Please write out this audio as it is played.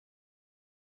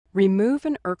Remove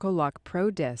an Erkolock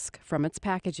Pro disc from its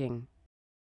packaging.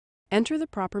 Enter the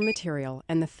proper material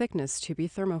and the thickness to be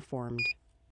thermoformed.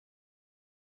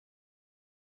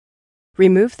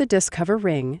 Remove the disc cover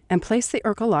ring and place the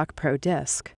Erkolock Pro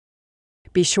disc.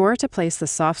 Be sure to place the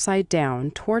soft side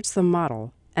down towards the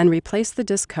model and replace the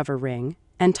disc cover ring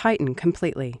and tighten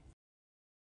completely.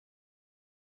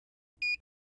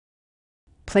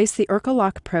 Place the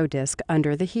Erkolock Pro disc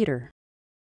under the heater.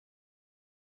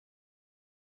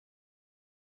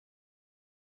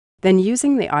 Then,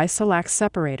 using the Isolax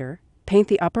separator, paint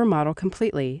the upper model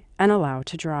completely and allow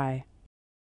to dry.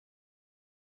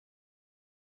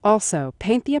 Also,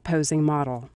 paint the opposing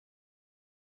model.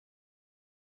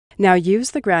 Now use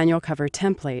the granule cover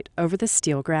template over the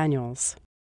steel granules.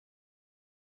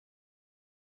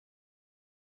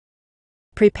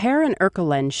 Prepare an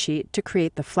Erkolens sheet to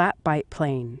create the flat bite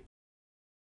plane.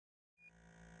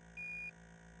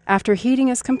 After heating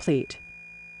is complete,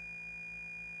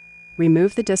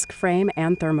 remove the disc frame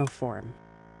and thermoform.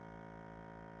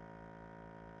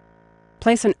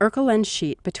 Place an Erkolens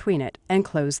sheet between it and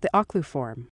close the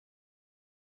Occluform.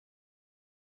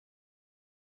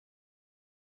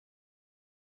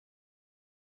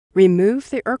 Remove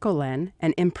the Erkolen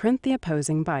and imprint the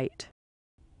opposing bite.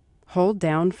 Hold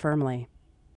down firmly.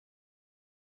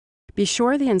 Be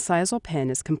sure the incisal pin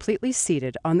is completely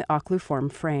seated on the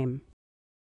Occluform frame.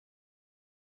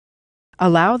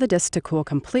 Allow the disc to cool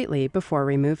completely before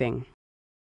removing.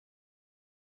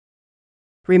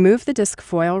 Remove the disc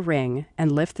foil ring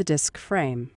and lift the disc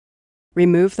frame.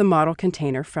 Remove the model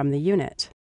container from the unit.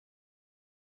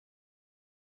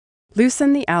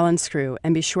 Loosen the Allen screw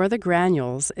and be sure the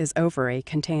granules is over a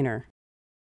container.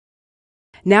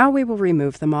 Now we will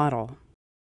remove the model.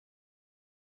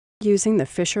 Using the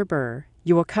Fisher burr,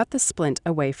 you will cut the splint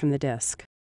away from the disc.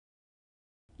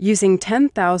 Using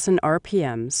 10,000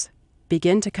 RPMs,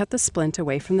 begin to cut the splint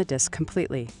away from the disc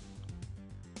completely.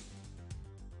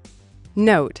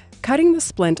 Note, cutting the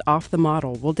splint off the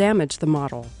model will damage the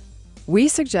model. We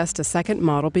suggest a second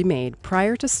model be made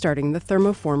prior to starting the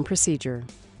thermoform procedure.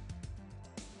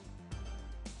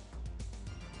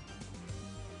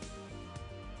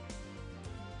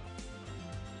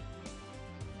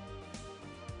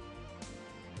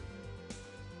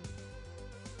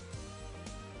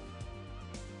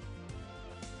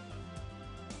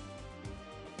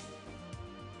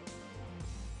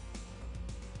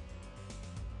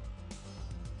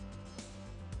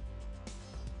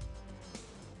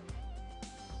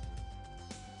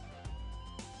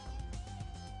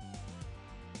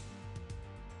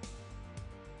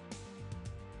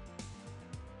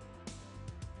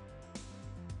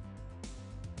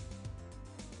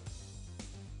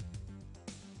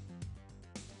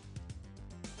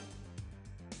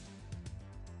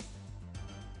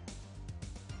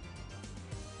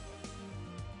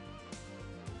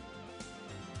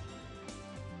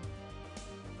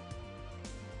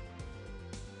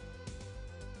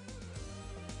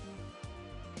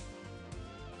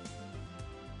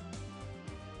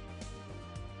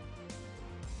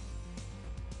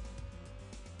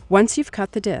 Once you've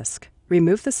cut the disc,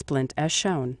 remove the splint as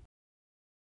shown.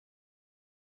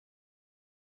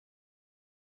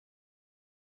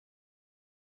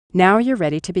 Now you're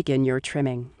ready to begin your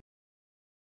trimming.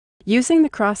 Using the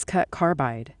cross-cut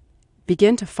carbide,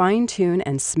 begin to fine-tune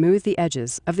and smooth the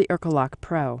edges of the Erkolock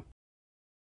Pro.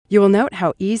 You will note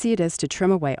how easy it is to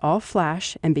trim away all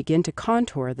flash and begin to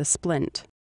contour the splint.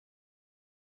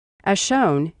 As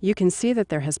shown, you can see that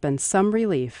there has been some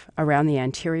relief around the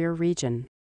anterior region.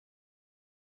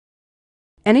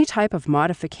 Any type of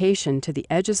modification to the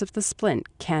edges of the splint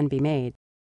can be made.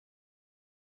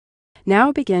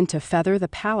 Now begin to feather the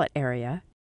palate area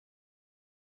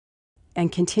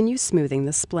and continue smoothing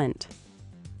the splint.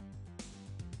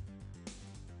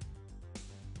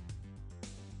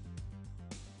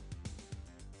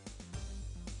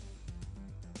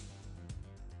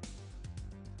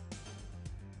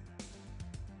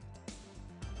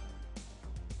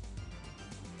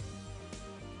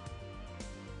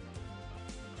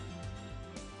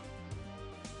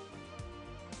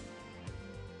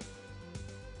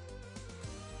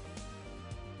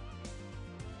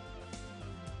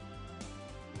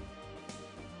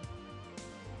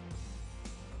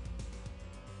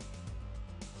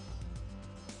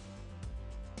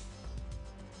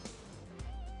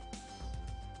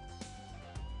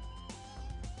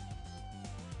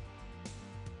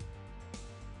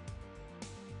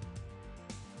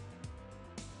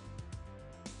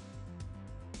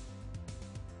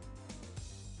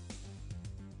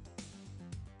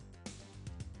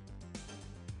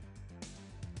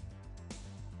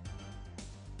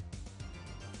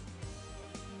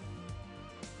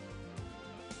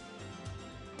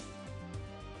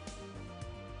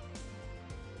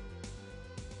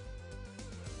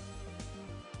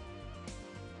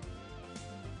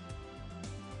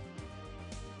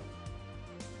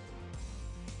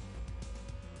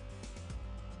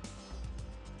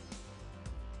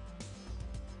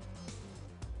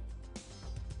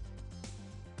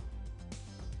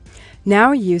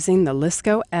 Now using the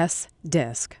Lisco S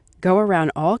disc, go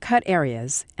around all cut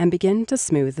areas and begin to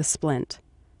smooth the splint.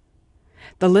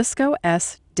 The Lisco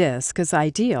S disc is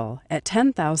ideal at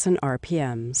 10,000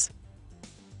 RPMs.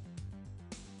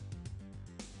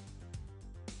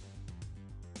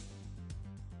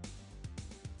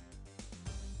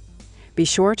 Be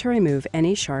sure to remove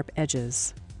any sharp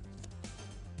edges.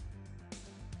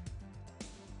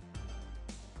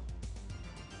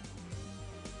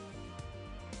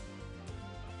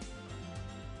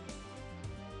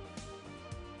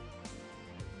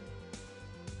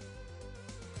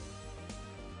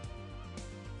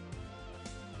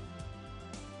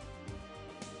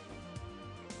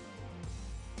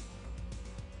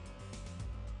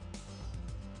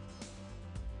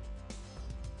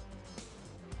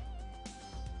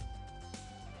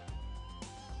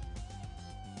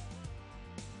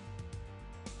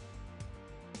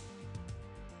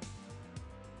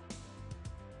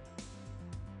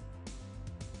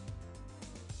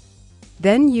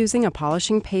 Then, using a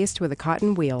polishing paste with a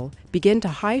cotton wheel, begin to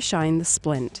high shine the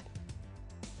splint.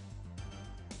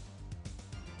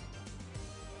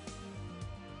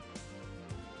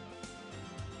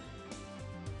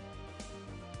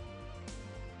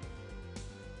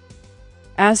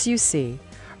 As you see,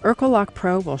 Erkolock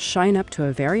Pro will shine up to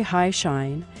a very high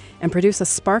shine and produce a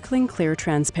sparkling clear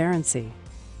transparency.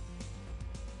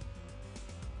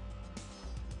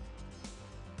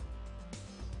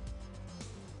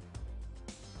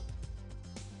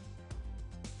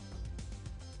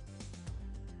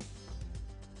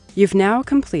 You've now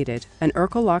completed an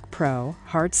Erkolock Pro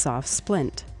hard soft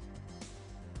splint.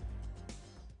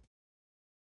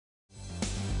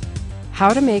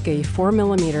 How to make a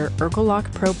 4mm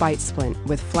Erkolock Pro bite splint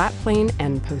with flat plane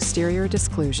and posterior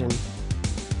disclusion.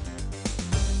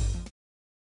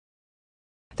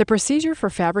 The procedure for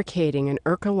fabricating an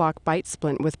Erkolock bite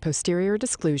splint with posterior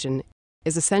disclusion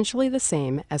is essentially the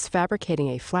same as fabricating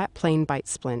a flat plane bite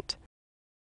splint.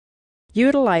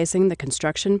 Utilizing the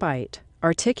construction bite,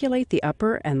 articulate the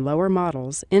upper and lower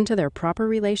models into their proper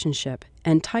relationship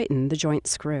and tighten the joint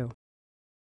screw.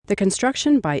 The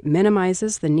construction bite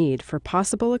minimizes the need for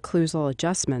possible occlusal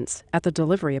adjustments at the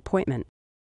delivery appointment.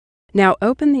 Now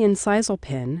open the incisal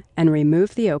pin and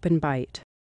remove the open bite.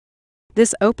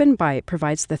 This open bite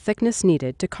provides the thickness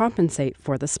needed to compensate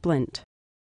for the splint.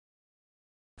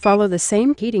 Follow the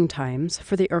same heating times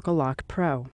for the Erkolock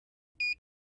Pro.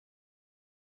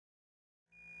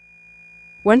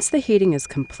 Once the heating is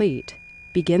complete,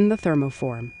 begin the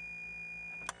thermoform.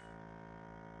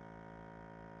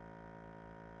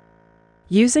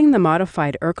 Using the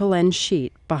modified Erkolen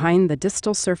sheet behind the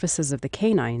distal surfaces of the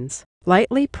canines,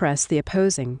 lightly press the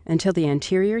opposing until the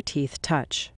anterior teeth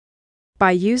touch.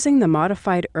 By using the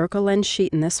modified Erkolen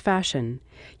sheet in this fashion,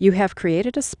 you have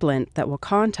created a splint that will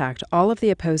contact all of the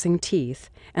opposing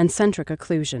teeth and centric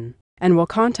occlusion, and will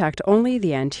contact only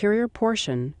the anterior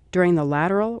portion during the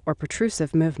lateral or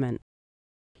protrusive movement.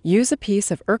 Use a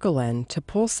piece of Erkolen to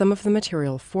pull some of the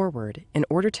material forward in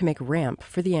order to make ramp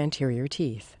for the anterior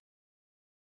teeth.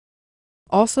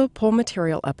 Also pull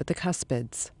material up at the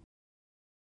cuspids.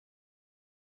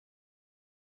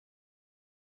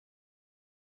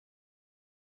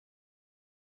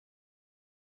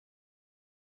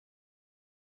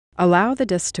 Allow the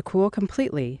disc to cool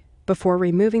completely before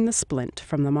removing the splint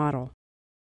from the model.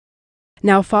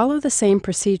 Now follow the same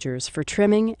procedures for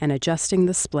trimming and adjusting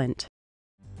the splint.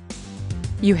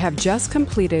 You have just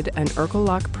completed an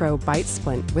Erkolock Pro bite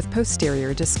splint with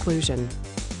posterior disclusion.